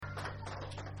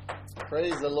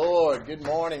Praise the Lord. Good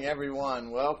morning,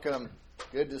 everyone. Welcome.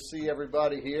 Good to see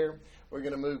everybody here. We're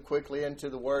going to move quickly into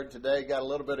the Word today. Got a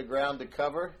little bit of ground to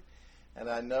cover, and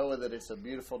I know that it's a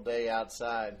beautiful day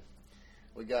outside.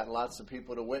 We got lots of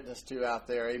people to witness to out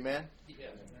there. Amen? Yeah.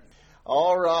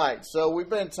 All right. So we've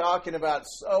been talking about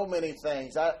so many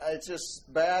things. It's just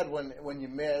bad when you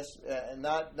miss, and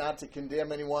not to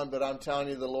condemn anyone, but I'm telling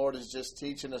you, the Lord is just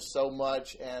teaching us so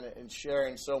much and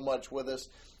sharing so much with us.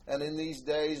 And in these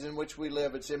days in which we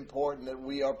live, it's important that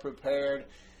we are prepared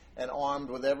and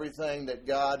armed with everything that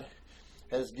God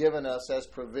has given us as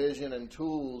provision and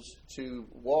tools to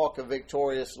walk a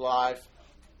victorious life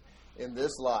in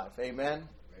this life. Amen?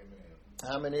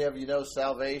 How many of you know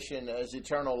salvation as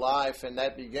eternal life, and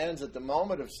that begins at the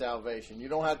moment of salvation? You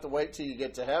don't have to wait till you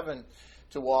get to heaven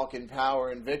to walk in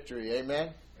power and victory. Amen?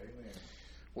 Amen.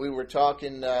 We were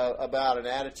talking about an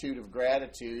attitude of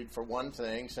gratitude, for one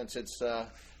thing. Since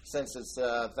it's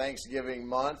Thanksgiving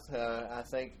month, I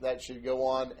think that should go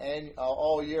on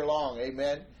all year long.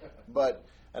 Amen? But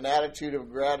an attitude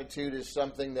of gratitude is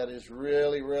something that is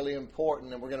really, really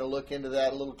important, and we're going to look into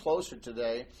that a little closer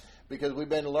today, because we've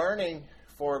been learning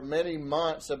for many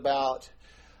months about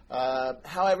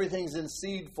how everything's in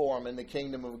seed form in the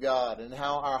kingdom of God, and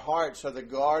how our hearts are the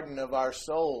garden of our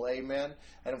soul. Amen?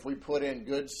 And if we put in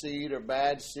good seed or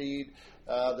bad seed,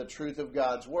 the truth of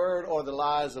God's word or the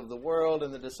lies of the world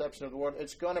and the deception of the world,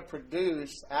 it's going to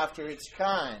produce after its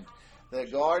kind. The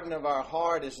garden of our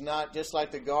heart is not just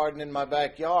like the garden in my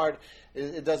backyard.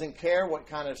 It doesn't care what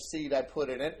kind of seed I put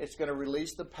in it. It's going to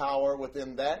release the power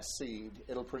within that seed.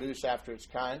 It'll produce after its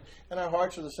kind. And our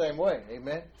hearts are the same way.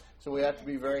 Amen? So we have to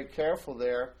be very careful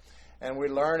there. And we're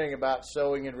learning about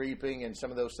sowing and reaping and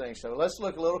some of those things. So let's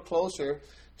look a little closer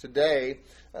today.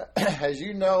 As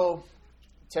you know,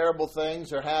 terrible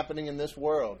things are happening in this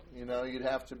world. You know, you'd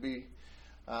have to be,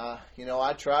 I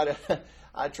try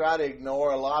to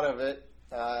ignore a lot of it.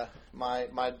 My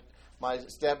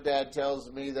stepdad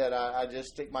tells me that I just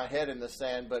stick my head in the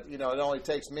sand, but it only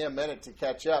takes me a minute to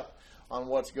catch up on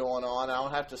what's going on. I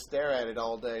don't have to stare at it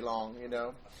all day long,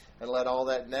 and let all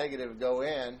that negative go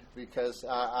in, because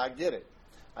I get it.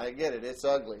 I get it. It's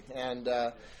ugly. And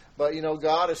but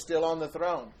God is still on the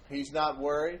throne. He's not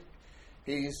worried.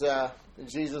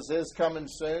 Jesus is coming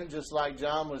soon, just like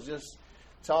John was just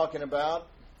talking about.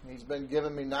 He's been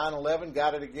giving me 9/11,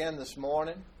 got it again this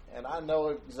morning, and I know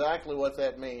exactly what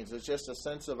that means. It's just a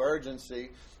sense of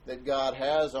urgency that God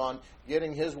has on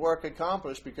getting His work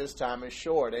accomplished, because time is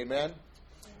short. Amen?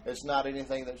 It's not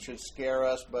anything that should scare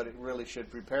us, but it really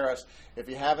should prepare us. If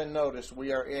you haven't noticed,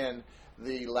 we are in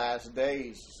the last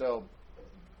days.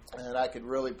 And I could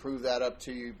really prove that up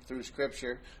to you through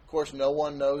Scripture. Of course, no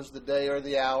one knows the day or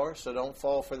the hour, so don't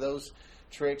fall for those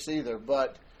tricks either.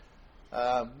 But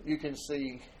you can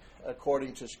see,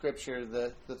 according to Scripture,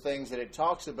 the things that it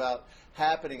talks about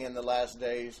happening in the last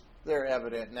days, they're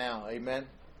evident now. Amen?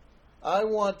 I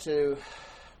want to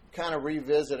kind of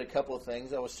revisit a couple of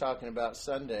things I was talking about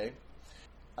Sunday.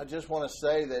 I just want to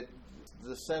say that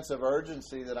the sense of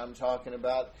urgency that I'm talking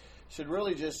about should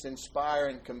really just inspire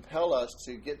and compel us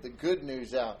to get the good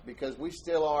news out, because we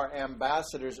still are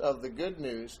ambassadors of the good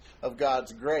news of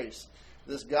God's grace.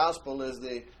 This gospel is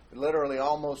literally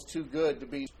almost too good to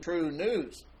be true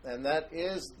news, and that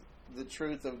is the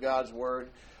truth of God's word.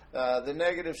 The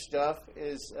negative stuff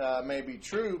is may be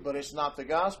true, but it's not the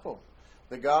gospel.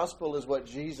 The gospel is what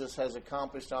Jesus has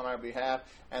accomplished on our behalf,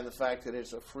 and the fact that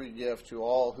it's a free gift to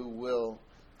all who will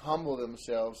humble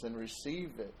themselves and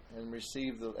receive it, and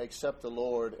accept the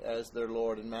Lord as their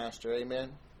Lord and Master.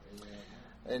 Amen? Amen.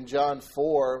 In John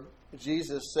 4,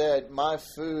 Jesus said, "My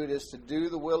food is to do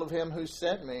the will of Him who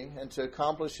sent me and to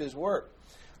accomplish His work."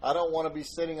 I don't want to be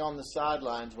sitting on the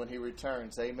sidelines when He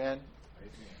returns. Amen?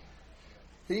 Amen.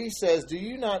 He says, "Do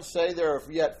you not say there are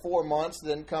yet 4 months,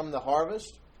 then come the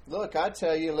harvest? Look, I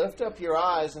tell you, lift up your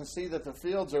eyes and see that the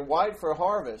fields are white for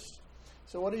harvest."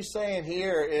 So what he's saying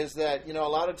here is that, a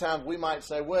lot of times we might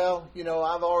say, well,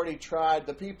 I've already tried.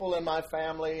 The people in my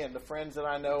family and the friends that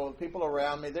I know, the people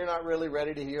around me, they're not really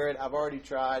ready to hear it. I've already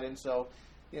tried. And so,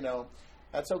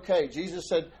 that's okay. Jesus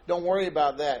said, don't worry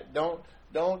about that. Don't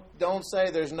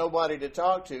say there's nobody to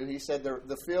talk to. He said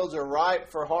the fields are ripe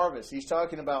for harvest. He's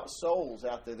talking about souls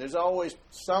out there. There's always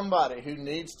somebody who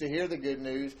needs to hear the good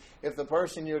news. If the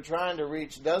person you're trying to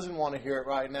reach doesn't want to hear it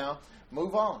right now,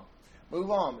 move on. Move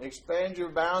on. Expand your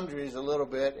boundaries a little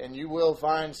bit, and you will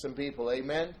find some people.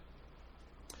 Amen?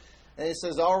 And it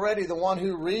says, already the one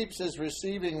who reaps is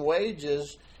receiving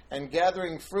wages and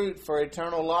gathering fruit for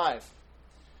eternal life.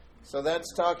 So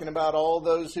that's talking about all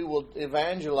those who will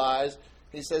evangelize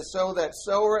He says, so that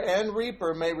sower and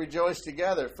reaper may rejoice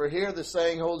together. For here the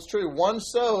saying holds true. One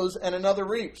sows and another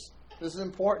reaps. This is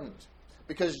important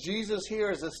because Jesus here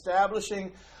is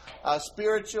establishing a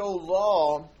spiritual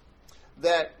law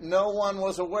that no one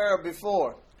was aware of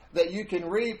before. That you can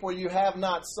reap where you have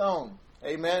not sown.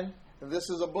 Amen? And this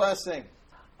is a blessing.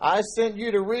 I sent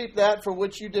you to reap that for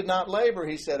which you did not labor.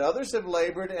 He said, others have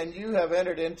labored and you have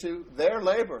entered into their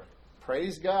labor.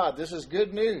 Praise God. This is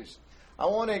good news. I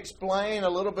want to explain a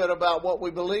little bit about what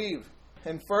we believe.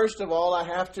 And first of all, I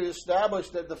have to establish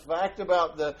that the fact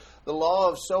about the law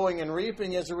of sowing and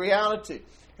reaping is a reality.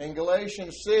 In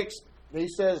Galatians 6, he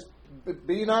says,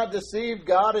 be not deceived,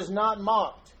 God is not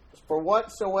mocked. For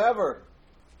whatsoever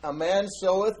a man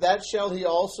soweth, that shall he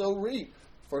also reap.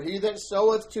 For he that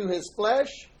soweth to his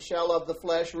flesh shall of the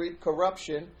flesh reap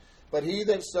corruption, but he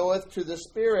that soweth to the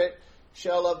Spirit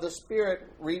shall of the Spirit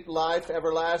reap life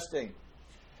everlasting.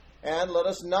 And let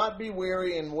us not be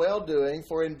weary in well-doing,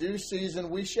 for in due season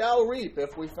we shall reap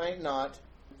if we faint not.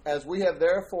 As we have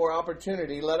therefore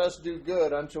opportunity, let us do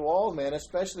good unto all men,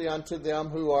 especially unto them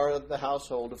who are of the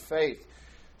household of faith.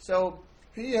 So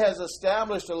he has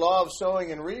established a law of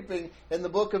sowing and reaping in the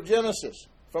book of Genesis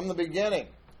from the beginning.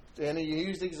 And he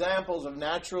used examples of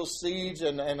natural seeds,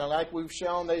 and like we've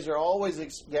shown, these are always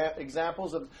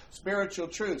examples of spiritual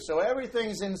truth. So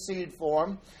everything's in seed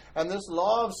form, and this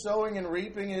law of sowing and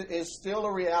reaping is still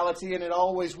a reality, and it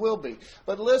always will be.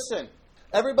 But listen,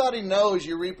 everybody knows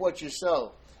you reap what you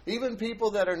sow. Even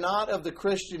people that are not of the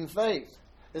Christian faith.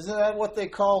 Isn't that what they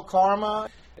call karma?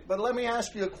 But let me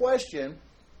ask you a question.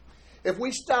 If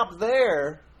we stop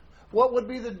there, what would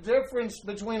be the difference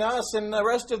between us and the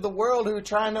rest of the world who are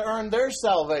trying to earn their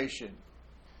salvation?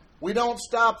 We don't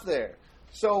stop there.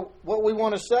 So what we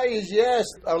want to say is, yes,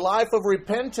 a life of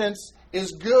repentance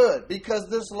is good because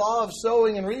this law of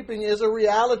sowing and reaping is a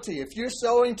reality. If you're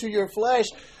sowing to your flesh,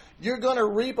 you're going to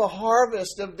reap a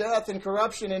harvest of death and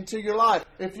corruption into your life.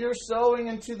 If you're sowing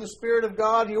into the Spirit of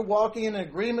God, you're walking in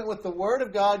agreement with the Word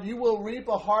of God, you will reap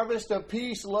a harvest of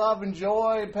peace, love, and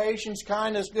joy, patience,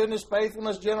 kindness, goodness,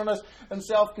 faithfulness, gentleness, and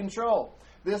self-control.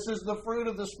 This is the fruit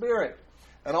of the Spirit.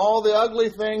 And all the ugly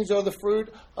things are the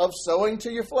fruit of sowing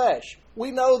to your flesh. We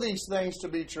know these things to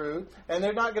be true, and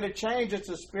they're not going to change. It's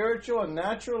a spiritual and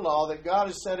natural law that God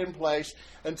has set in place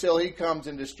until He comes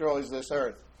and destroys this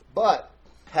earth. But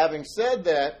having said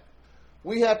that,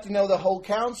 we have to know the whole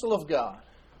counsel of God.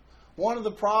 One of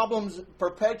the problems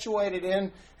perpetuated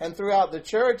in and throughout the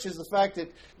church is the fact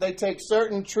that they take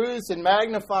certain truths and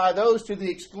magnify those to the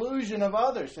exclusion of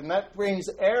others. And that brings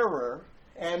error,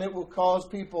 and it will cause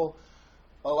people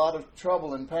a lot of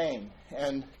trouble and pain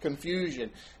and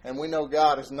confusion. And we know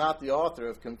God is not the author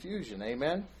of confusion.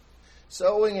 Amen?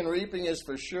 Sowing and reaping is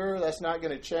for sure. That's not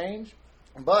going to change.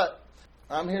 But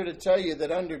I'm here to tell you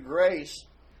that under grace,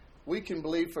 we can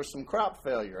believe for some crop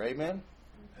failure. Amen?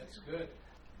 That's good.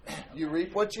 You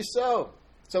reap what you sow.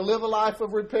 So live a life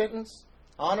of repentance.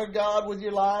 Honor God with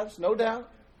your lives, no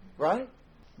doubt. Right?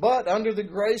 But under the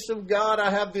grace of God, I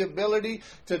have the ability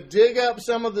to dig up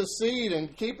some of the seed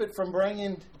and keep it from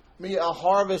bringing me a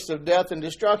harvest of death and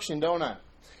destruction, don't I?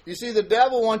 You see, the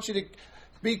devil wants you to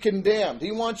be condemned.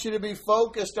 He wants you to be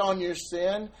focused on your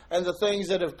sin and the things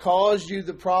that have caused you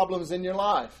the problems in your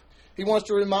life. He wants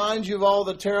to remind you of all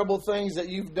the terrible things that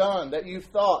you've done, that you've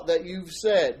thought, that you've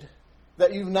said,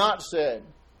 that you've not said.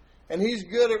 And he's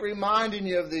good at reminding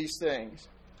you of these things.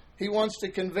 He wants to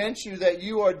convince you that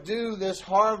you are due this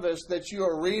harvest that you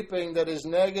are reaping that is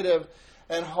negative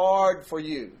and hard for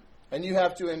you. And you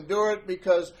have to endure it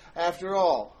because, after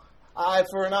all, eye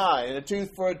for an eye and a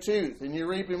tooth for a tooth, and you're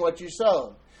reaping what you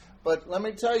sowed. But let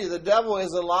me tell you, the devil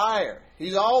is a liar.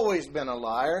 He's always been a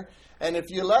liar. And if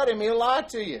you let him, he'll lie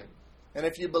to you. And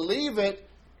if you believe it,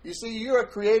 you see, you're a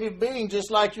creative being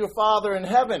just like your Father in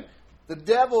heaven. The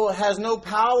devil has no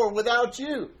power without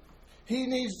you. He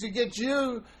needs to get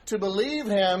you to believe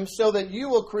him so that you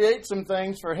will create some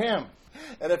things for him.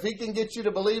 And if he can get you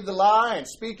to believe the lie and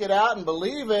speak it out and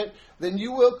believe it, then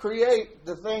you will create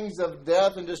the things of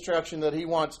death and destruction that he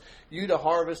wants you to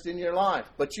harvest in your life.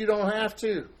 But you don't have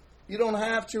to. You don't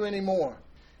have to anymore.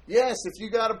 Yes, if you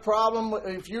got a problem,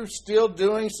 if you're still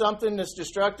doing something that's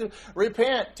destructive,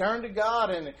 repent, turn to God,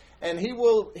 and He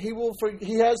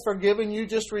has forgiven you.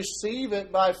 Just receive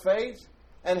it by faith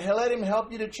and let Him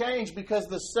help you to change, because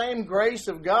the same grace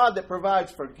of God that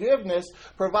provides forgiveness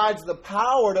provides the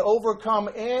power to overcome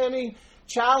any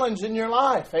challenge in your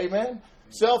life. Amen.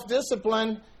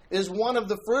 Self-discipline is one of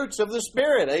the fruits of the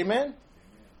Spirit. Amen.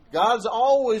 God's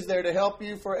always there to help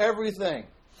you for everything.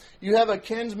 You have a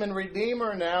kinsman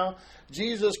redeemer now,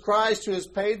 Jesus Christ, who has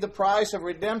paid the price of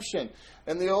redemption.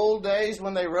 In the old days,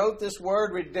 when they wrote this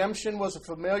word, redemption was a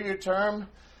familiar term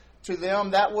to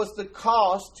them. That was the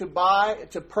cost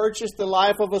to purchase the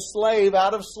life of a slave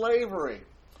out of slavery.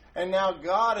 And now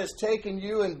God has taken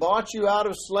you and bought you out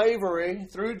of slavery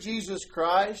through Jesus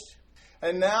Christ.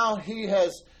 And now He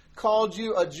has called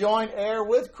you a joint heir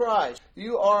with Christ.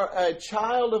 You are a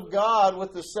child of God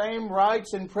with the same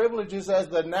rights and privileges as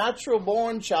the natural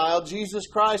born child, Jesus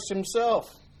Christ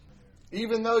Himself,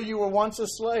 even though you were once a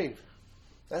slave.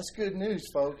 That's good news,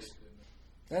 folks.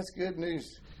 That's good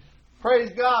news.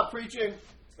 Praise God, preaching.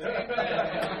 Amen.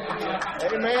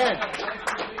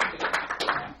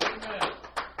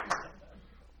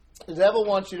 The devil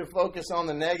wants you to focus on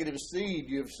the negative seed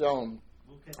you've sown.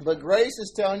 But grace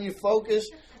is telling you focus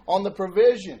on the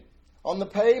provision, on the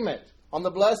payment, on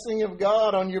the blessing of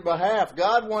God on your behalf.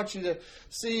 God wants you to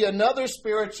see another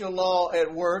spiritual law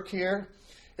at work here.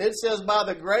 It says, by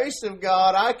the grace of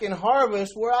God, I can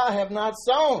harvest where I have not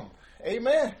sown.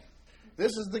 Amen.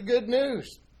 This is the good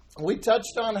news. We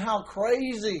touched on how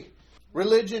crazy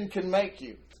religion can make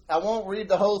you. I won't read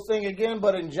the whole thing again,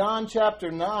 but in John chapter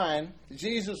 9,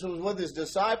 Jesus was with His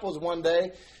disciples one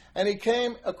day, and He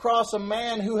came across a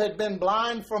man who had been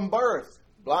blind from birth.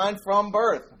 Blind from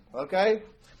birth, okay?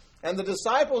 And the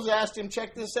disciples asked Him,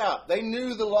 check this out. They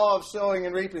knew the law of sowing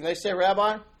and reaping. They said,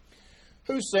 Rabbi,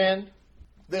 who sinned?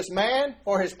 This man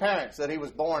or his parents that he was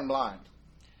born blind?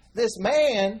 This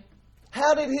man,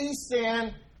 how did he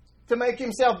sin to make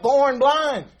himself born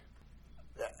blind?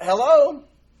 Hello?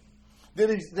 Did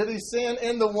he sin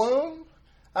in the womb?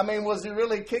 I mean, was he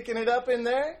really kicking it up in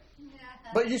there?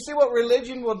 But you see what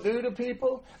religion will do to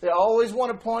people? They always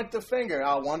want to point the finger.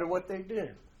 I wonder what they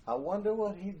did. I wonder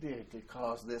what he did to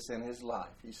cause this in his life.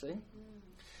 You see?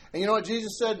 And you know what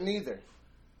Jesus said? Neither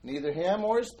him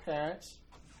or his parents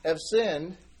have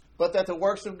sinned, but that the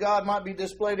works of God might be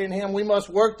displayed in him. We must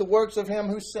work the works of him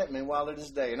who sent me while it is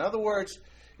day. In other words,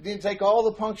 you need to take all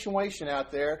the punctuation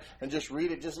out there and just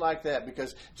read it just like that,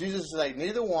 because Jesus said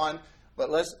neither one,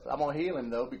 but I'm going to heal him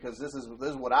though, because this is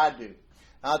what I do.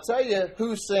 I'll tell you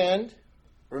who sinned.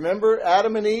 Remember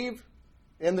Adam and Eve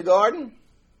in the garden?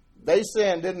 They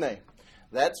sinned, didn't they?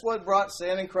 That's what brought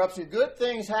sin and corruption. Good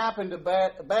things happen to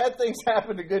bad things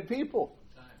happen to good people.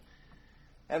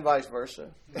 And vice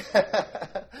versa.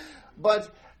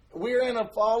 But we're in a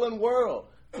fallen world.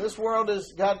 This world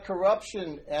has got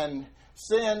corruption and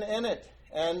sin in it.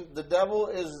 And the devil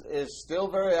is still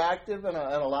very active and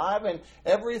alive. And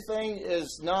everything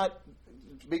is not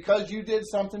because you did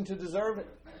something to deserve it.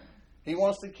 He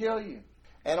wants to kill you.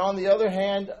 And on the other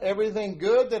hand, everything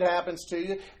good that happens to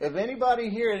you, if anybody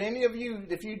here, any of you,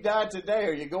 if you died today,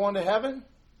 are you going to heaven?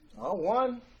 Oh,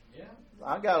 one. Yeah.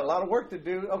 I got a lot of work to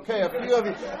do. Okay, a few of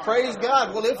you, praise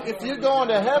God. Well, if you're going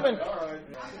to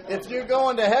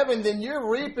heaven, then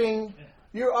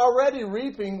you're already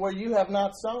reaping where you have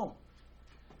not sown.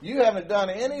 You haven't done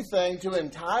anything to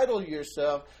entitle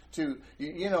yourself to,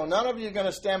 none of you are going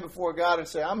to stand before God and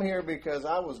say, I'm here because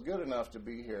I was good enough to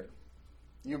be here.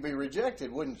 You'd be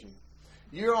rejected, wouldn't you?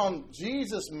 You're on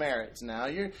Jesus' merits now.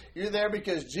 You're there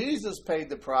because Jesus paid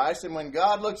the price, and when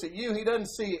God looks at you, He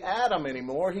doesn't see Adam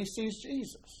anymore. He sees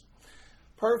Jesus.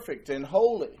 Perfect and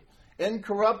holy,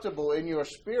 incorruptible in your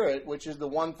spirit, which is the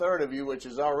 1/3 of you which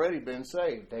has already been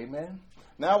saved. Amen?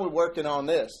 Now we're working on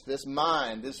this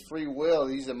mind, this free will,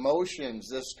 these emotions,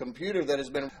 this computer that has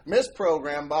been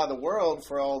misprogrammed by the world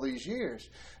for all these years.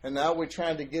 And now we're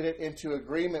trying to get it into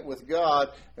agreement with God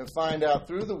and find out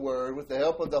through the Word, with the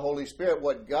help of the Holy Spirit,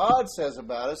 what God says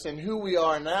about us and who we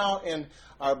are now in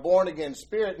our born-again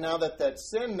spirit, now that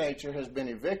sin nature has been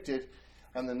evicted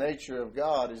and the nature of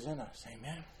God is in us.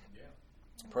 Amen? Yeah.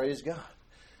 Praise God.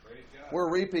 Praise God.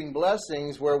 We're reaping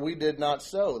blessings where we did not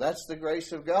sow. That's the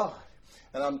grace of God.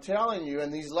 And I'm telling you, in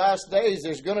these last days,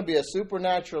 there's going to be a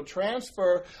supernatural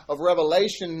transfer of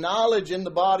revelation knowledge in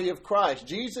the body of Christ.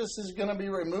 Jesus is going to be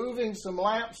removing some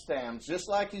lampstands, just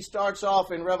like He starts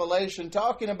off in Revelation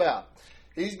talking about.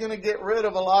 He's going to get rid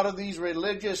of a lot of these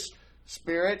religious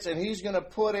spirits, and He's going to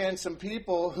put in some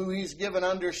people who He's given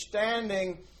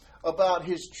understanding about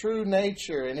His true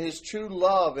nature and His true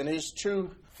love and His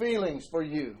true feelings for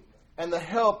you, and the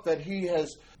help that He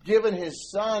has given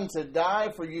His Son to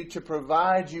die for you, to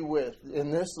provide you with in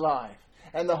this life,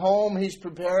 and the home He's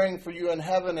preparing for you in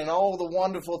heaven, and all the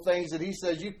wonderful things that He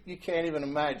says you can't even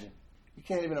imagine. You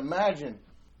can't even imagine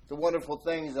the wonderful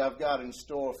things I've got in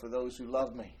store for those who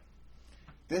love me.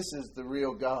 This is the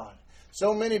real God.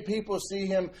 So many people see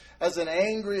Him as an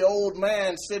angry old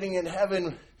man sitting in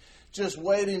heaven just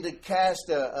waiting to cast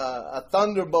a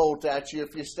thunderbolt at you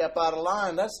if you step out of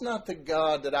line. That's not the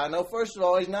God that I know. First of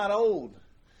all, He's not old.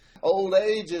 Old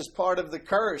age is part of the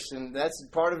curse, and that's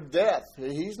part of death.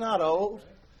 He's not old.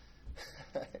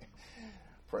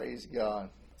 Praise God.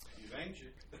 He's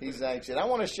ancient. He's ancient. I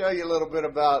want to show you a little bit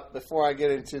about, before I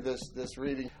get into this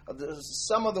reading,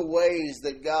 some of the ways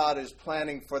that God is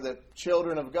planning for the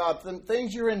children of God,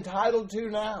 things you're entitled to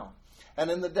now. And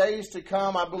in the days to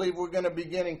come, I believe we're going to be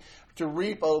beginning to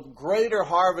reap a greater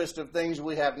harvest of things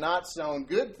we have not sown,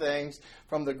 good things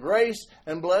from the grace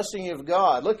and blessing of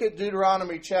God. Look at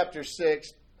Deuteronomy chapter 6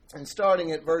 and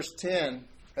starting at verse 10.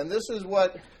 And this is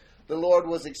what the Lord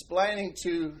was explaining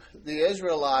to the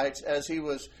Israelites as He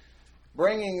was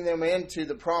bringing them into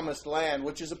the promised land,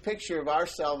 which is a picture of our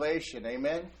salvation.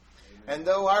 Amen? And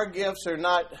though our gifts are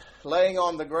not laying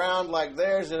on the ground like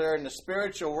theirs that are in the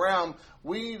spiritual realm,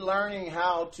 we learning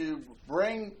how to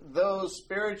bring those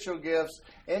spiritual gifts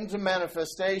into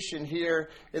manifestation here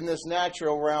in this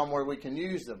natural realm where we can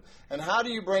use them. And how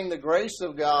do you bring the grace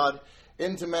of God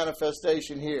into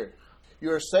manifestation here?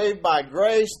 You are saved by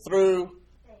grace through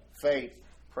faith.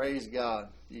 Praise God.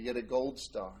 You get a gold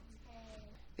star.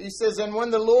 He says, and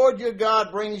when the Lord your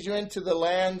God brings you into the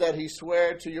land that He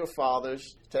sware to your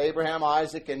fathers, to Abraham,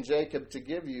 Isaac, and Jacob to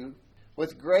give you,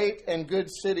 with great and good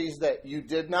cities that you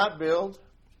did not build,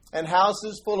 and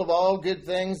houses full of all good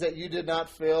things that you did not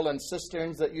fill, and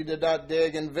cisterns that you did not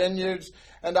dig, and vineyards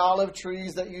and olive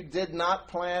trees that you did not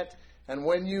plant, and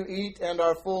when you eat and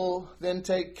are full, then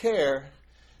take care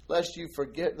lest you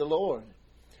forget the Lord,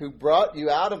 who brought you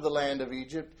out of the land of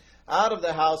Egypt, out of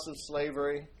the house of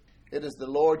slavery. It is the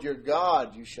Lord your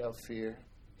God you shall fear.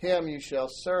 Him you shall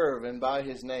serve, and by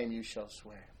His name you shall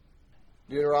swear.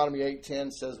 Deuteronomy 8:10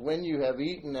 says, when you have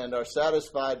eaten and are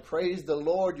satisfied, praise the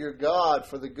Lord your God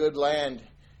for the good land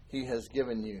He has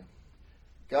given you.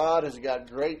 God has got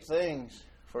great things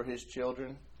for His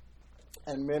children,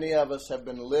 and many of us have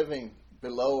been living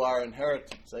below our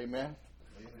inheritance. Amen?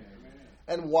 Amen.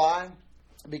 And why?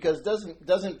 Because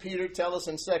doesn't Peter tell us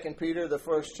in 2 Peter, the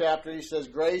first chapter, he says,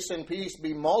 grace and peace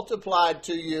be multiplied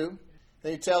to you.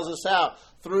 And he tells us how?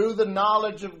 Through the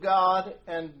knowledge of God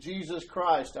and Jesus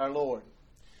Christ our Lord.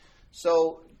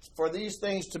 So for these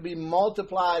things to be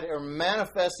multiplied or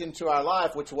manifest into our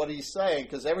life, which is what he's saying,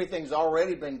 because everything's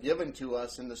already been given to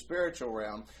us in the spiritual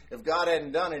realm. If God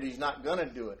hadn't done it, He's not going to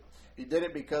do it. He did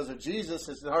it because of Jesus.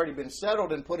 It's already been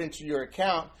settled and put into your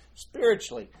account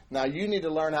spiritually. Now you need to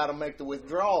learn how to make the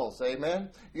withdrawals. Amen?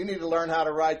 You need to learn how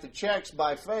to write the checks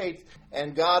by faith,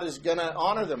 and God is going to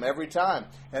honor them every time.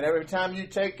 And every time you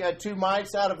take 2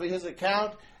 mites out of His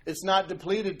account, it's not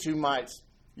depleted 2 mites.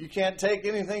 You can't take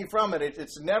anything from it.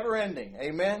 It's never ending.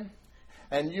 Amen?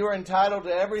 And you're entitled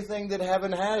to everything that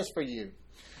heaven has for you.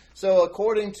 So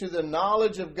according to the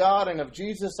knowledge of God and of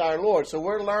Jesus our Lord. So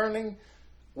we're learning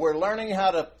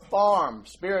how to farm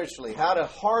spiritually, how to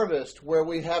harvest where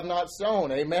we have not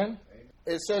sown. Amen?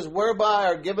 It says, whereby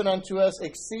are given unto us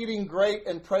exceeding great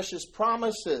and precious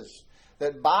promises,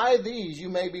 that by these you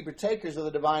may be partakers of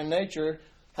the divine nature,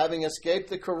 having escaped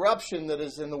the corruption that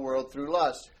is in the world through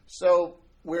lust. So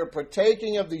we're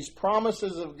partaking of these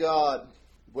promises of God,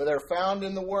 where they're found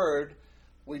in the Word.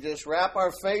 We just wrap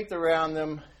our faith around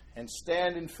them and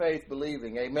stand in faith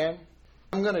believing. Amen?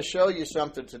 I'm going to show you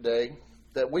something today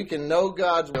that we can know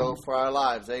God's will for our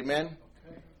lives. Amen?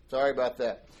 Okay. Sorry about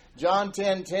that. John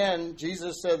 10:10,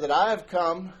 Jesus said that I have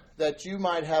come that you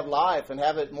might have life and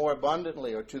have it more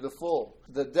abundantly, or to the full.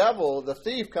 The devil, the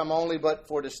thief, come only but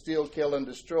for to steal, kill, and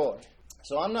destroy.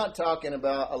 So I'm not talking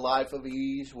about a life of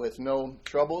ease with no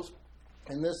troubles.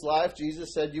 In this life,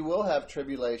 Jesus said you will have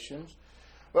tribulations,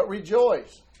 but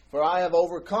rejoice, for I have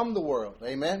overcome the world.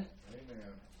 Amen?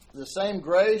 The same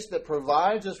grace that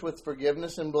provides us with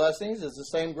forgiveness and blessings is the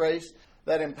same grace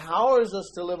that empowers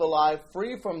us to live a life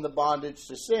free from the bondage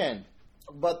to sin.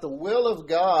 But the will of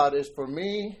God is for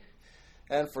me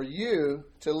and for you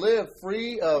to live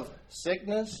free of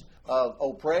sickness, of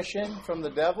oppression from the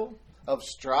devil, of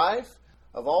strife,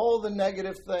 of all the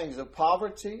negative things, of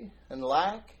poverty and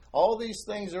lack. All these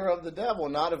things are of the devil,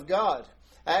 not of God.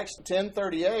 Acts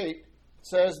 10:38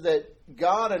 says that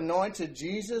God anointed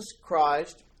Jesus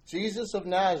Christ, Jesus of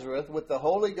Nazareth, with the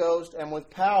Holy Ghost and with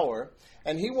power,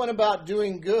 and He went about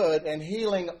doing good and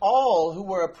healing all who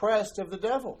were oppressed of the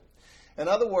devil. In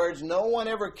other words, no one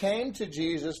ever came to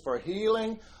Jesus for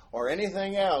healing or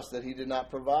anything else that He did not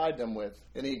provide them with,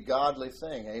 any godly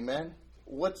thing. Amen?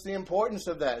 What's the importance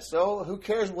of that? So, who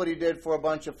cares what He did for a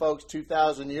bunch of folks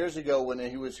 2,000 years ago when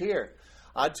He was here?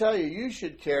 I tell you, you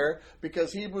should care,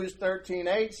 because Hebrews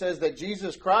 13:8 says that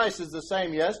Jesus Christ is the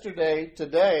same yesterday,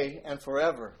 today, and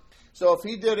forever. So if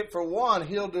he did it for one,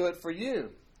 he'll do it for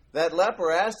you. That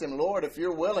leper asked him, Lord, if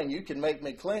you're willing, you can make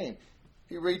me clean.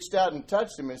 He reached out and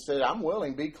touched him and said, I'm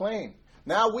willing, be clean.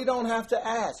 Now we don't have to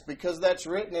ask because that's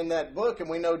written in that book and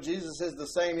we know Jesus is the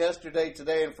same yesterday,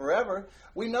 today, and forever.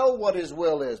 We know what his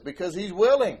will is because he's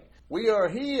willing. We are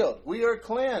healed. We are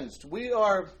cleansed. We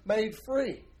are made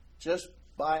free just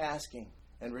by asking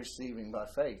and receiving by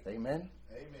faith. Amen?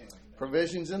 Amen.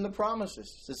 Provisions in the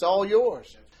promises. It's all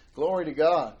yours. Glory to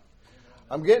God.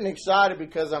 I'm getting excited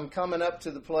because I'm coming up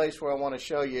to the place where I want to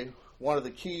show you one of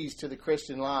the keys to the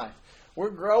Christian life. We're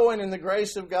growing in the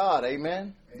grace of God.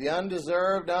 Amen? The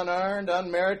undeserved, unearned,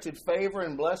 unmerited favor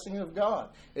and blessing of God.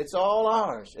 It's all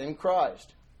ours in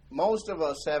Christ. Most of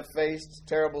us have faced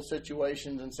terrible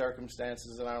situations and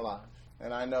circumstances in our lives.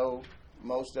 And I know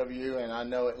most of you, and I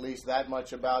know at least that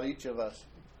much about each of us.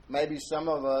 Maybe some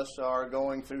of us are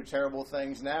going through terrible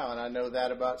things now, and I know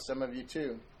that about some of you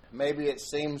too. Maybe it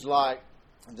seems like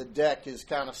the deck is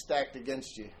kind of stacked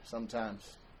against you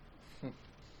sometimes.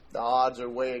 The odds are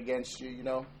way against you, you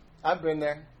know. I've been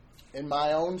there. In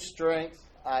my own strength,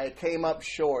 I came up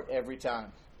short every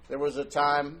time. There was a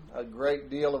time, a great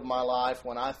deal of my life,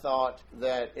 when I thought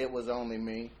that it was only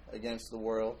me against the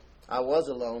world. I was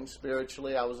alone.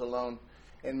 Spiritually, I was alone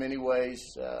in many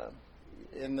ways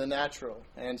in the natural.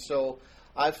 And so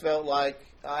I felt like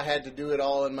I had to do it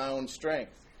all in my own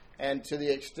strength. And to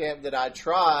the extent that I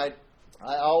tried,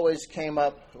 I always came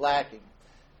up lacking.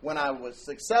 When I was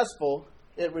successful,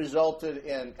 it resulted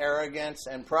in arrogance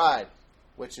and pride,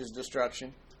 which is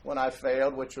destruction. When I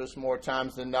failed, which was more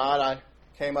times than not, I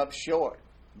came up short,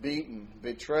 beaten,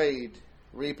 betrayed,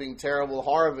 reaping terrible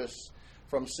harvests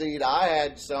from seed I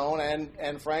had sown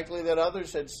and frankly that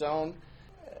others had sown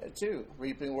too,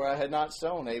 reaping where I had not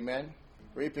sown. Amen.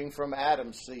 Reaping from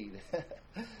Adam's seed.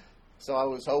 So I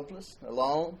was hopeless,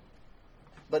 alone.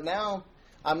 But now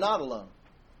I'm not alone.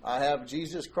 I have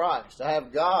Jesus Christ. I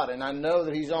have God, and I know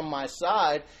that he's on my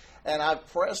side, and I've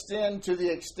pressed in to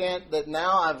the extent that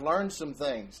now I've learned some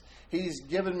things. He's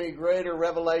given me greater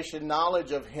revelation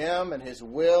knowledge of him and his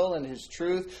will and his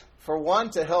truth. For one,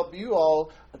 to help you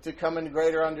all to come into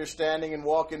greater understanding and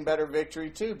walk in better victory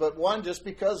too. But one, just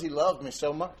because he loved me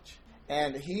so much.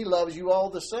 And he loves you all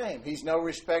the same. He's no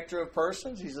respecter of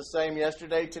persons. He's the same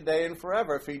yesterday, today, and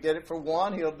forever. If he did it for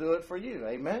one, he'll do it for you.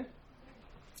 Amen?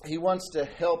 He wants to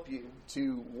help you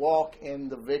to walk in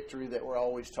the victory that we're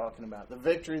always talking about. The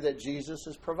victory that Jesus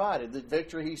has provided. The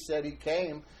victory he said he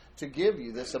came to give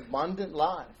you. This abundant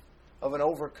life of an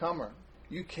overcomer.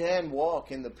 You can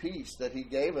walk in the peace that he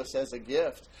gave us as a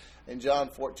gift. In John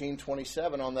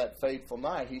 14:27, on that fateful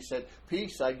night, he said,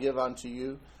 "Peace I give unto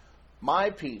you.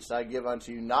 My peace I give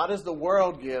unto you. Not as the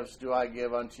world gives do I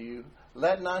give unto you.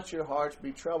 Let not your hearts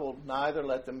be troubled, neither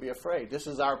let them be afraid." This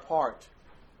is our part.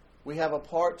 We have a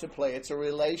part to play. It's a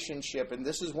relationship. And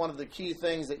this is one of the key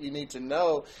things that you need to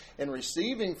know in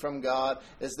receiving from God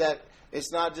is that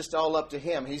it's not just all up to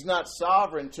him. He's not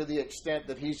sovereign to the extent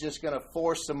that he's just going to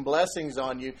force some blessings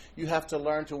on you. You have to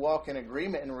learn to walk in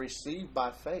agreement and receive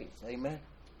by faith. Amen.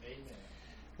 Amen.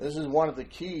 This is one of the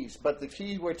keys. But the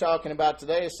key we're talking about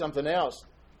today is something else.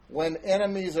 When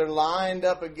enemies are lined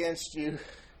up against you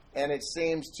and it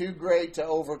seems too great to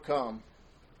overcome,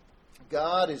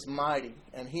 God is mighty,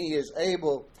 and he's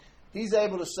able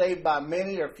to save by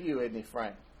many or few, isn't he,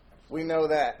 Frank? We know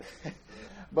that.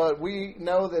 But we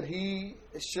know that he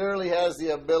surely has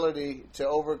the ability to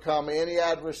overcome any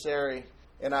adversary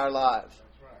in our lives.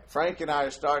 That's right. Frank and I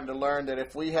are starting to learn that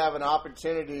if we have an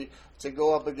opportunity to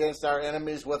go up against our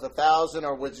enemies with 1,000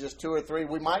 or with just 2 or 3,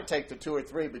 we might take the 2 or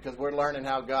 3 because we're learning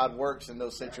how God works in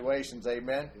those situations.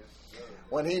 Amen?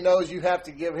 When he knows you have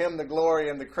to give him the glory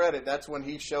and the credit, that's when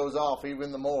he shows off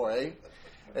even the more, eh?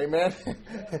 Amen?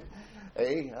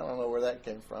 Hey, I don't know where that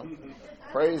came from.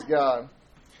 Praise God.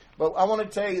 But I want to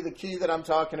tell you the key that I'm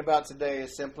talking about today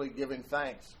is simply giving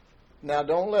thanks. Now,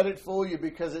 don't let it fool you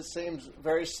because it seems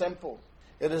very simple.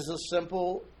 It is a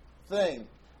simple thing.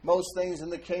 Most things in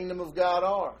the kingdom of God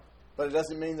are, but it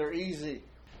doesn't mean they're easy.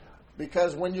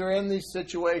 Because when you're in these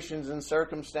situations and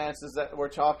circumstances that we're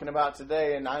talking about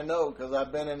today, and I know because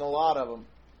I've been in a lot of them,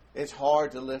 it's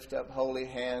hard to lift up holy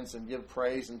hands and give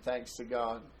praise and thanks to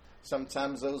God.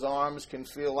 Sometimes those arms can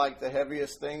feel like the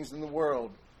heaviest things in the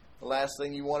world. The last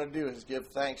thing you want to do is give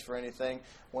thanks for anything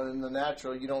when in the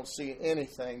natural you don't see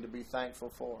anything to be thankful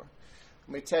for.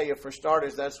 Let me tell you, for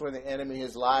starters, that's when the enemy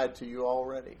has lied to you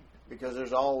already, because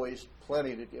there's always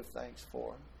plenty to give thanks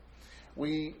for.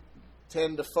 We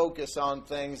tend to focus on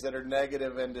things that are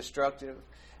negative and destructive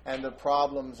and the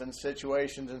problems and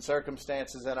situations and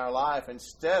circumstances in our life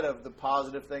instead of the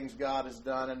positive things God has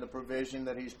done and the provision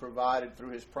that he's provided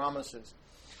through his promises.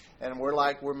 And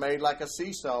we're made like a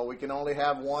seesaw. We can only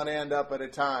have one end up at a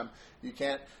time. You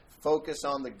can't focus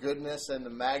on the goodness and the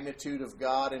magnitude of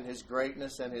God and His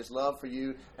greatness and His love for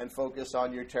you and focus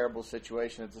on your terrible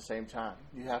situation at the same time.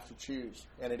 You have to choose.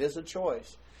 And it is a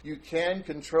choice. You can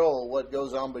control what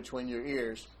goes on between your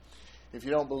ears. If you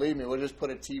don't believe me, we'll just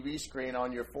put a TV screen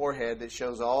on your forehead that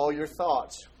shows all your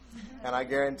thoughts. And I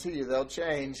guarantee you they'll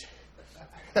change.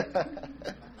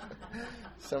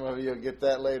 Some of you will get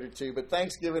that later too. But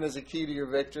Thanksgiving is a key to your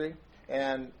victory.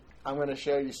 And I'm going to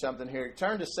show you something here.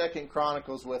 Turn to 2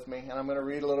 Chronicles with me. And I'm going to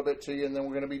read a little bit to you. And then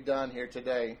we're going to be done here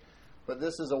today. But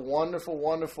this is a wonderful,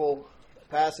 wonderful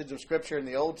passage of Scripture in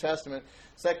the Old Testament.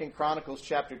 2 Chronicles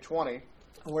chapter 20.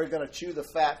 And we're going to chew the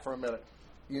fat for a minute.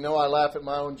 You know I laugh at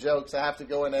my own jokes. I have to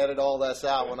go and edit all this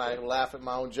out when I laugh at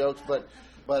my own jokes.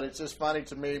 But it's just funny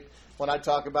to me. When I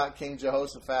talk about King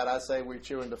Jehoshaphat, I say we're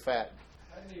chewing the fat.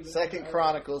 2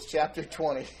 Chronicles chapter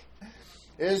 20.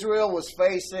 Israel was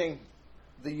facing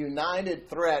the united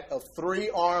threat of 3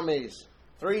 armies,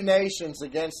 3 nations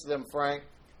against them, Frank,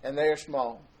 and they are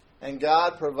small. And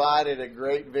God provided a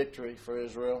great victory for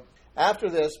Israel. After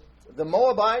this, the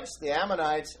Moabites, the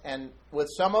Ammonites, and with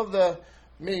some of the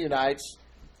Meunites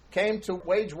came to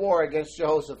wage war against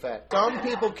Jehoshaphat. Some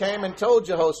people came and told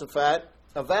Jehoshaphat,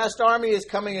 a vast army is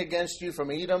coming against you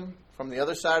from Edom, from the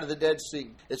other side of the Dead Sea.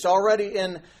 It's already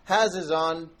in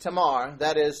Hazazon Tamar,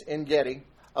 that is, in Gedi.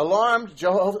 Alarmed,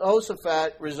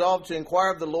 Jehoshaphat resolved to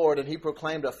inquire of the Lord, and he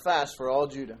proclaimed a fast for all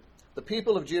Judah. The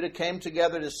people of Judah came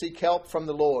together to seek help from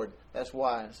the Lord. That's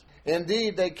wise.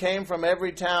 Indeed, they came from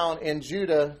every town in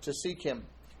Judah to seek him.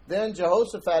 Then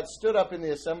Jehoshaphat stood up in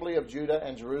the assembly of Judah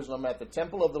and Jerusalem at the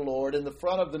temple of the Lord in the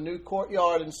front of the new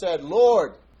courtyard and said,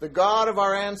 Lord, the God of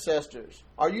our ancestors,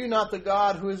 are you not the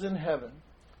God who is in heaven?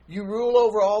 You rule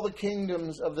over all the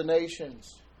kingdoms of the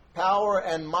nations. Power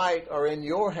and might are in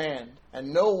your hand,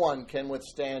 and no one can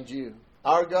withstand you.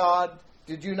 Our God,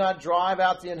 did you not drive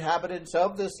out the inhabitants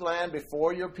of this land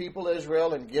before your people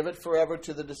Israel and give it forever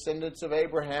to the descendants of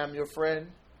Abraham, your friend?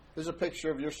 There's a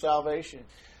picture of your salvation.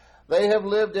 They have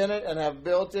lived in it and have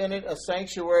built in it a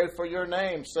sanctuary for your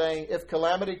name, saying, if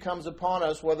calamity comes upon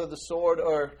us, whether the sword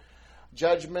or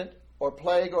judgment or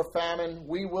plague or famine,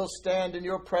 we will stand in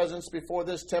your presence before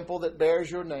this temple that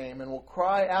bears your name and will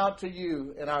cry out to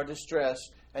you in our distress,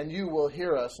 and you will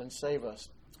hear us and save us.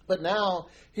 But now,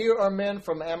 here are men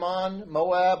from Ammon,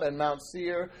 Moab, and Mount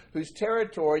Seir, whose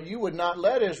territory you would not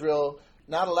let Israel,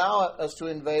 not allow us to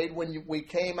invade when we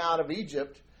came out of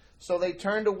Egypt. So they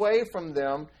turned away from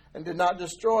them and did not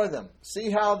destroy them. See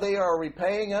how they are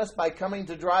repaying us by coming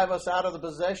to drive us out of the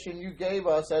possession you gave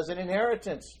us as an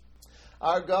inheritance.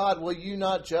 Our God, will you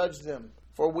not judge them?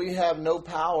 For we have no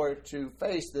power to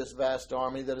face this vast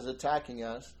army that is attacking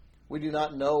us. We do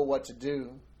not know what to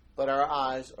do, but our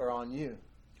eyes are on you.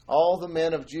 All the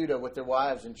men of Judah with their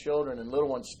wives and children and little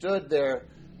ones stood there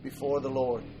before the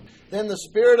Lord. Then the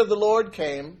Spirit of the Lord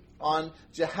came on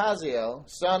Jehaziel,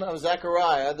 son of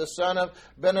Zechariah, the son of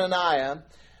Benaniah,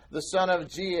 the son of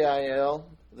Jeiel,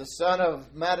 the son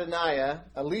of Mattaniah,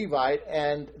 a Levite,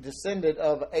 and descendant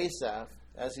of Asaph,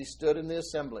 as he stood in the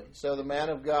assembly. So the man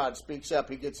of God speaks up.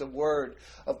 He gets a word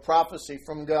of prophecy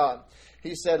from God.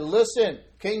 He said, listen,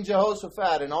 King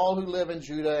Jehoshaphat and all who live in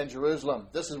Judah and Jerusalem,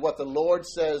 this is what the Lord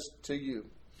says to you.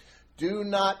 Do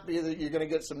not be, you're going to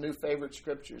get some new favorite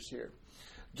scriptures here.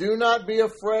 Do not be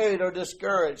afraid or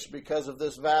discouraged because of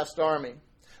this vast army,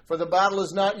 for the battle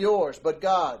is not yours, but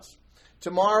God's.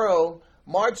 Tomorrow,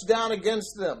 march down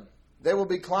against them. They will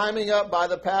be climbing up by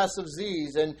the pass of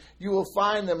Ziz, and you will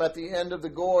find them at the end of the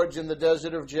gorge in the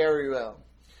desert of Jeruel.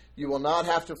 You will not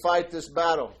have to fight this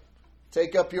battle.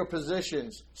 Take up your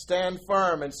positions, stand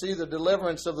firm, and see the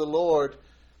deliverance of the Lord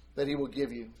that he will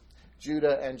give you,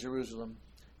 Judah and Jerusalem.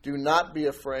 Do not be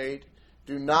afraid.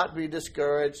 Do not be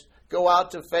discouraged. Go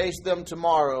out to face them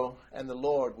tomorrow, and the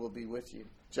Lord will be with you.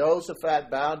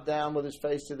 Jehoshaphat bowed down with his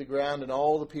face to the ground, and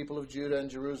all the people of Judah and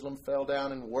Jerusalem fell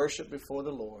down and worshipped before the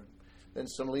Lord. Then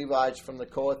some Levites from the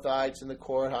Kohathites and the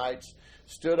Korahites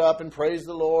stood up and praised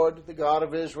the Lord, the God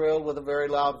of Israel, with a very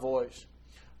loud voice.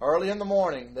 Early in the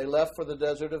morning, they left for the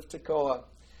desert of Tekoa,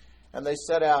 and they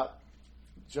set out.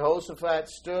 Jehoshaphat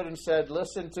stood and said,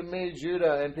 listen to me,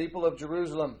 Judah and people of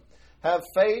Jerusalem. Have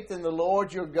faith in the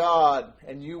Lord your God,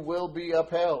 and you will be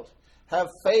upheld. Have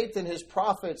faith in his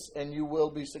prophets, and you will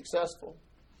be successful.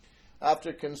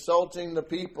 After consulting the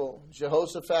people,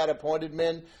 Jehoshaphat appointed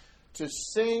men to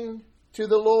sing to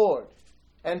the Lord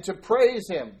and to praise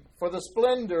him for the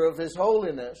splendor of his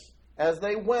holiness as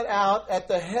they went out at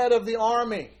the head of the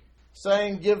army,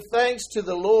 saying, give thanks to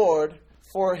the Lord,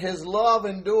 for his love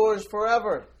endures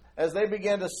forever. as they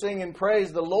began to sing and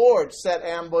praise, the Lord set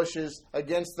ambushes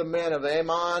against the men of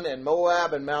Ammon and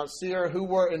Moab and Mount Seir who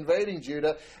were invading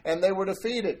Judah, and they were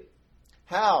defeated.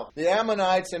 How? The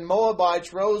Ammonites and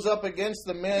Moabites rose up against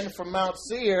the men from Mount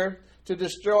Seir to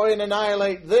destroy and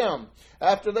annihilate them.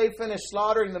 After they finished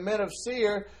slaughtering the men of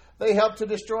Seir, they helped to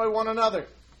destroy one another.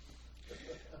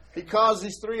 He caused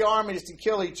these three armies to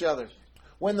kill each other.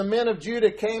 When the men of Judah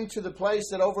came to the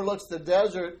place that overlooks the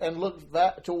desert and looked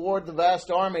toward the vast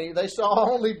army, they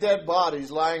saw only dead bodies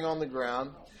lying on the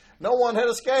ground. No one had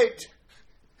escaped.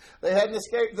 They hadn't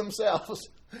escaped themselves.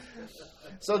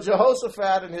 So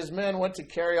Jehoshaphat and his men went to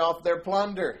carry off their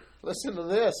plunder. Listen to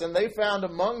this. And they found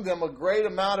among them a great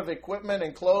amount of equipment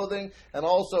and clothing and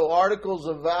also articles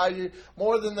of value,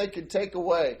 more than they could take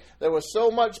away. There was so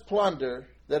much plunder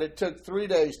that it took 3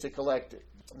 days to collect it.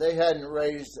 They hadn't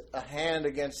raised a hand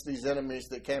against these enemies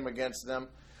that came against them.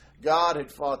 God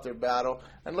had fought their battle.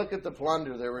 And look at the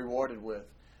plunder they're rewarded with.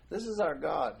 This is our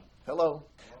God. Hello.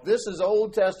 This is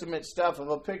Old Testament stuff of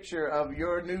a picture of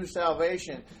your new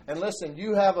salvation. And listen,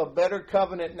 you have a better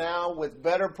covenant now with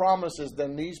better promises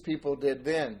than these people did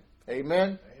then.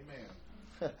 Amen?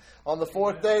 Amen. On the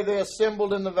fourth day they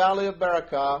assembled in the valley of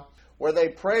Berakah, where they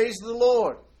praised the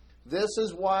Lord. This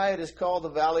is why it is called the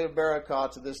Valley of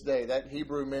Berakah to this day. That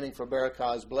Hebrew meaning for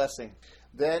Berakah is blessing.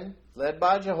 Then, led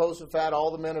by Jehoshaphat,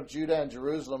 all the men of Judah and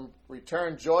Jerusalem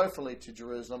returned joyfully to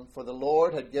Jerusalem, for the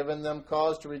Lord had given them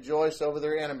cause to rejoice over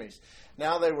their enemies.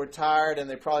 Now they were tired and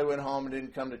they probably went home and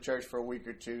didn't come to church for a week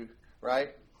or two,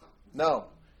 right? No.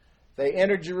 They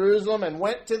entered Jerusalem and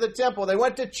went to the temple. They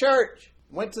went to church,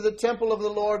 went to the temple of the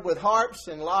Lord with harps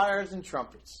and lyres and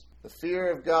trumpets. The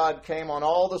fear of God came on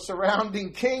all the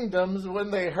surrounding kingdoms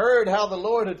when they heard how the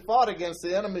Lord had fought against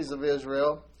the enemies of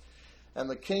Israel. And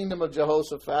the kingdom of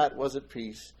Jehoshaphat was at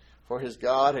peace, for his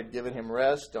God had given him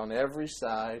rest on every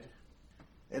side.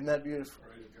 Isn't that beautiful?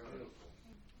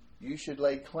 You should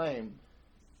lay claim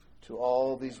to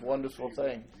all these wonderful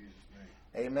things.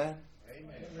 Amen?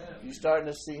 Amen. You starting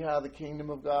to see how the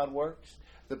kingdom of God works?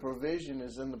 The provision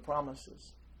is in the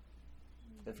promises.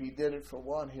 If he did it for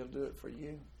one, he'll do it for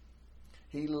you.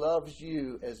 He loves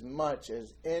you as much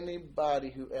as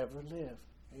anybody who ever lived.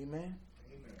 Amen?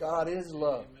 Amen. God is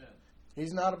love. Amen.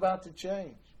 He's not about to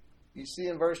change. You see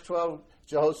in verse 12,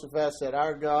 Jehoshaphat said,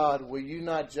 "Our God, will you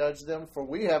not judge them? For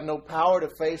we have no power to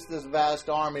face this vast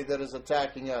army that is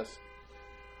attacking us.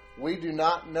 We do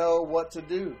not know what to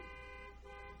do."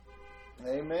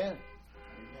 Amen.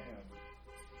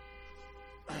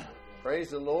 Amen.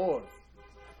 Praise the Lord.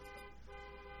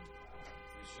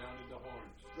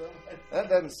 That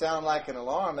doesn't sound like an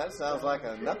alarm. That sounds like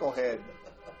a knucklehead.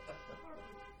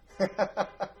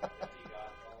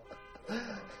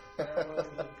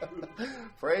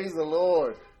 Praise the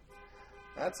Lord.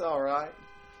 That's all right.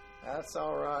 That's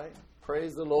all right.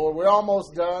 Praise the Lord. We're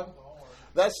almost done.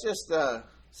 That's just,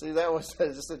 see, that was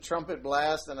just a trumpet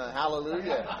blast and a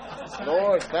hallelujah.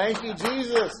 Lord, thank you,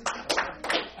 Jesus.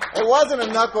 It wasn't a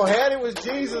knucklehead. It was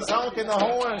Jesus honking the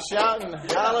horn and shouting,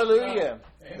 hallelujah.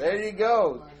 There you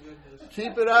go.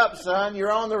 Keep it up, son.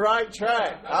 You're on the right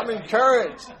track. I'm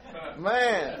encouraged.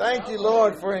 Man, thank you,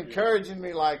 Lord, for encouraging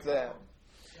me like that.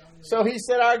 So he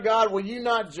said, "Our God, will you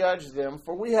not judge them?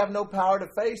 For we have no power to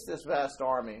face this vast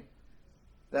army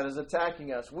that is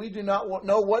attacking us. We do not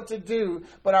know what to do,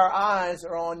 but our eyes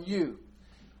are on you."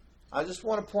 I just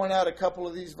want to point out a couple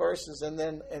of these verses and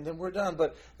then we're done.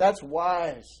 But that's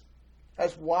wise.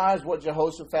 That's wise what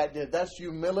Jehoshaphat did. That's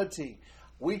humility.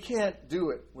 We can't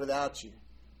do it without you.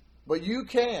 But you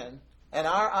can, and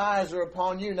our eyes are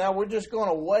upon you. Now we're just going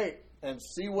to wait and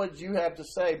see what you have to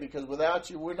say, because without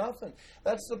you, we're nothing.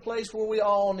 That's the place where we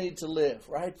all need to live,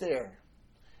 right there.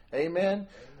 Amen?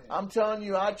 I'm telling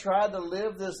you, I tried to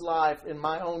live this life in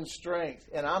my own strength,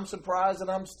 and I'm surprised that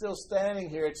I'm still standing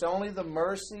here. It's only the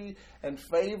mercy and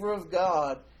favor of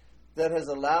God that has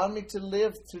allowed me to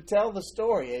live to tell the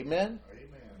story. Amen?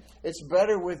 Amen. It's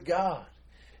better with God.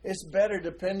 It's better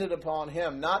dependent upon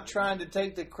Him. Not trying to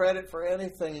take the credit for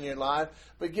anything in your life,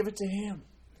 but give it to Him.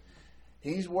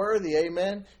 He's worthy,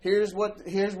 amen? Here's what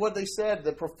they said,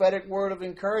 the prophetic word of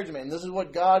encouragement. And this is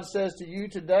what God says to you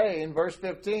today in verse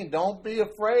 15. "Don't be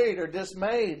afraid or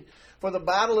dismayed, for the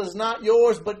battle is not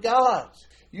yours but God's."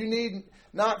 You need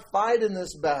not fight in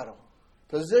this battle.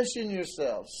 Position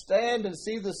yourself. Stand and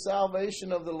see the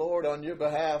salvation of the Lord on your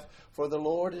behalf, for the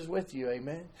Lord is with you.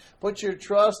 Amen. Put your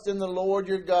trust in the Lord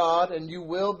your God, and you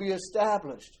will be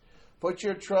established. Put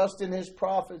your trust in His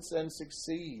prophets and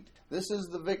succeed. This is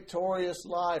the victorious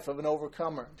life of an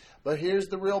overcomer. But here's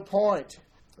the real point.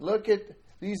 Look at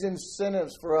these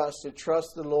incentives for us to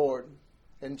trust the Lord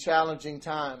in challenging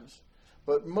times.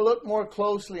 But look more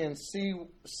closely and see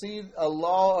a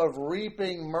law of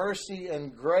reaping mercy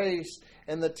and grace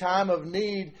in the time of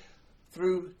need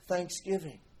through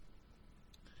thanksgiving.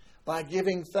 By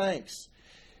giving thanks.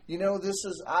 You know,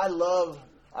 I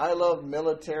love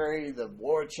military, the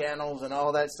war channels and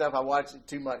all that stuff. I watch it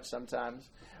too much sometimes.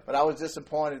 But I was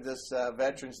disappointed this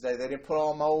Veterans Day. They didn't put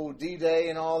on my old D-Day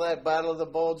and all that, Battle of the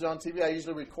Bulge on TV. I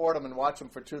usually record them and watch them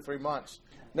for 2 or 3 months.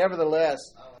 Nevertheless,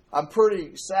 I'm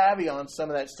pretty savvy on some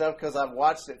of that stuff because I've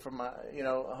watched it from a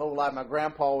whole life. My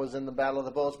grandpa was in the Battle of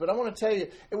the Bulge. But I want to tell you,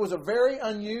 it was a very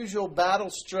unusual battle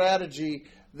strategy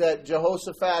that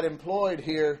Jehoshaphat employed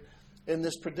here in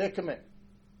this predicament.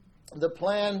 The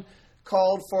plan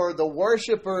called for the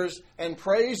worshipers and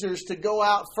praisers to go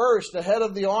out first ahead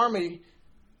of the army.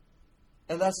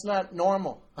 And that's not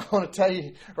normal. I want to tell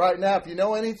you right now, if you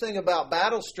know anything about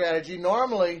battle strategy,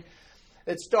 normally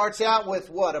it starts out with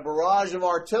what? A barrage of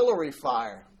artillery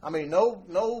fire. I mean,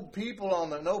 no people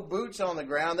no boots on the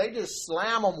ground. They just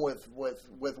slam them with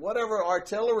whatever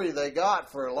artillery they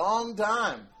got for a long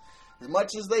time. As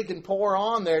much as they can pour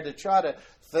on there to try to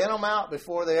thin them out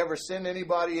before they ever send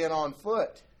anybody in on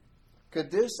foot.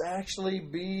 Could this actually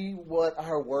be what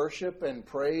our worship and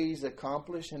praise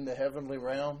accomplish in the heavenly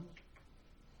realm?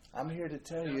 I'm here to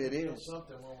tell you it is.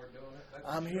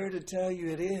 I'm here to tell you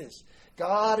it is.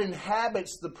 God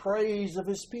inhabits the praise of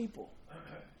His people.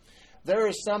 There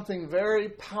is something very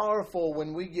powerful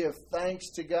when we give thanks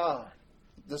to God.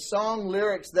 The song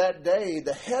lyrics that day,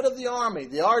 the head of the army,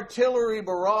 the artillery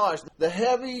barrage, the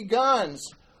heavy guns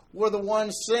were the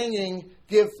ones singing,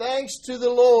 "Give thanks to the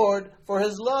Lord, for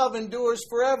His love endures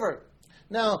forever."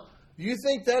 Now, you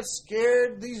think that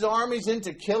scared these armies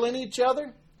into killing each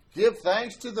other? Give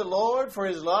thanks to the Lord, for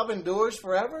His love endures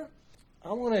forever?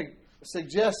 I want to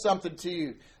suggest something to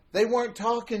you. They weren't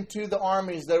talking to the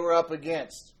armies they were up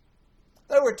against.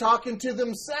 They were talking to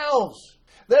themselves.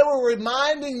 They were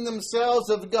reminding themselves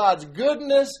of God's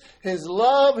goodness, His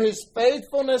love, His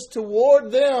faithfulness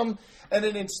toward them, and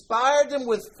it inspired them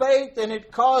with faith, and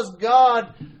it caused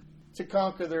God to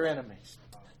conquer their enemies,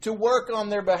 to work on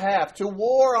their behalf, to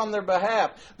war on their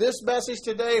behalf. This message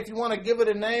today, if you want to give it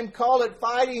a name, call it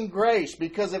Fighting Grace.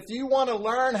 Because if you want to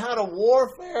learn how to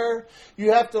warfare,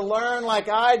 you have to learn like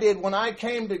I did when I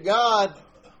came to God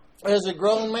as a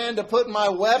grown man, to put my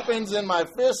weapons and my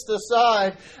fist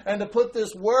aside and to put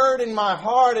this word in my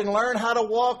heart and learn how to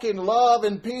walk in love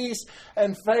and peace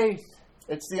and faith.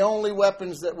 It's the only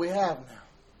weapons that we have now.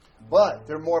 But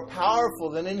they're more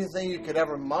powerful than anything you could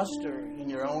ever muster in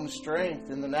your own strength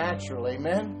in the natural.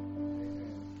 Amen?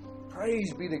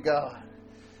 Praise be to God.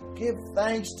 Give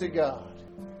thanks to God.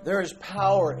 There is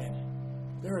power in it.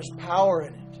 There is power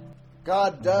in it.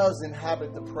 God does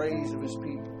inhabit the praise of His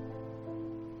people.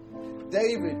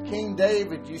 King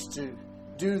David used to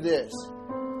do this.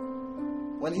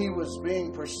 When he was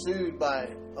being pursued by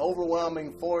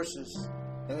overwhelming forces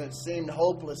and it seemed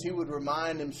hopeless, he would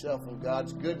remind himself of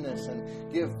God's goodness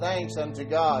and give thanks unto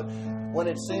God when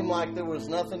it seemed like there was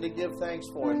nothing to give thanks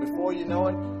for. And before you know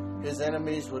it, his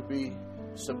enemies would be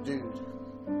subdued.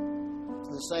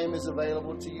 The same is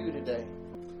available to you today.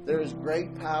 There is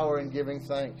great power in giving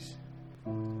thanks.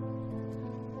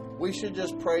 We should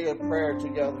just pray a prayer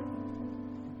together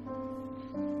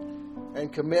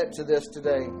and commit to this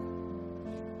today.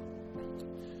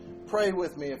 Pray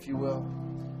with me if you will.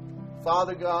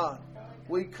 Father God,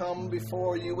 we come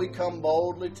before you. We come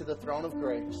boldly to the throne of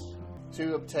grace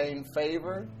to obtain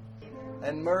favor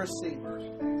and mercy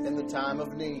in the time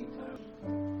of need.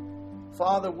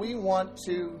 Father, we want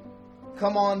to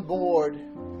come on board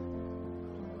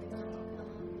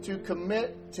to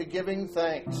commit to giving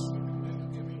thanks.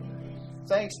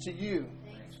 Thanks to you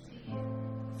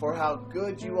for how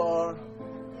good you are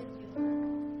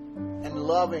and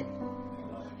loving.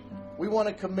 We want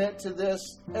to commit to this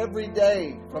every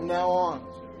day from now on.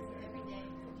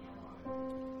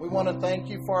 We want to thank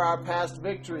you for our past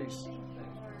victories,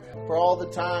 for all the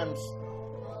times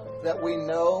that we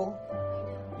know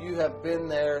you have been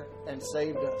there and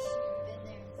saved us.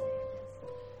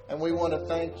 And we want to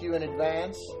thank you in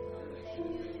advance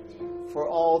for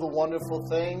all the wonderful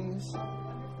things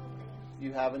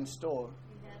you have in store.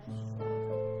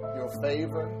 Your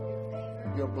favor,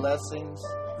 your blessings,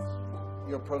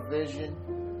 your provision,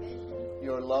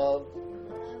 your love,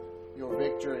 your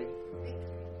victory.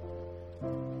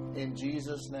 In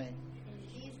Jesus' name,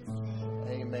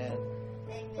 amen.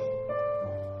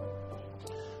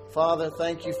 Father,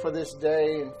 thank you for this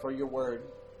day and for your word.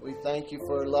 We thank you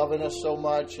for loving us so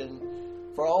much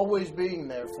and for always being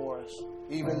there for us,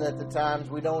 even at the times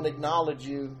we don't acknowledge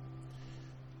you.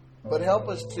 But help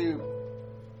us to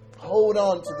Hold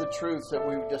on to the truths that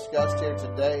we've discussed here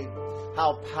today.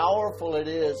 How powerful it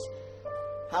is.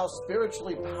 How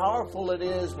spiritually powerful it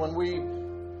is when we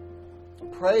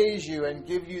praise you and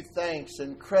give you thanks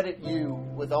and credit you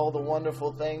with all the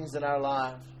wonderful things in our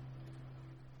lives.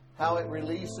 How it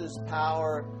releases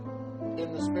power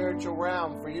in the spiritual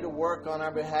realm for you to work on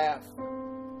our behalf.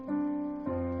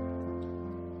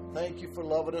 Thank you for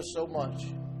loving us so much.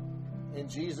 In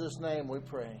Jesus' name we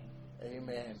pray.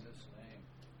 Amen.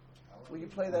 Will you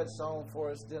play that song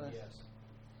for us, Dennis? Yes.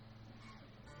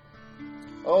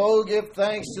 Oh, give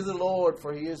thanks to the Lord,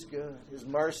 for He is good. His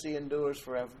mercy endures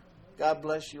forever. God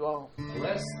bless you all.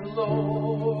 Bless the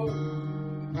Lord,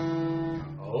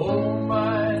 oh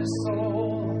my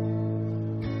soul,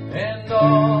 and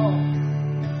all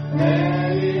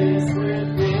that is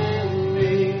within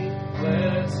me.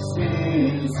 Bless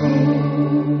His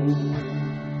holy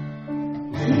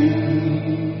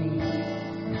name.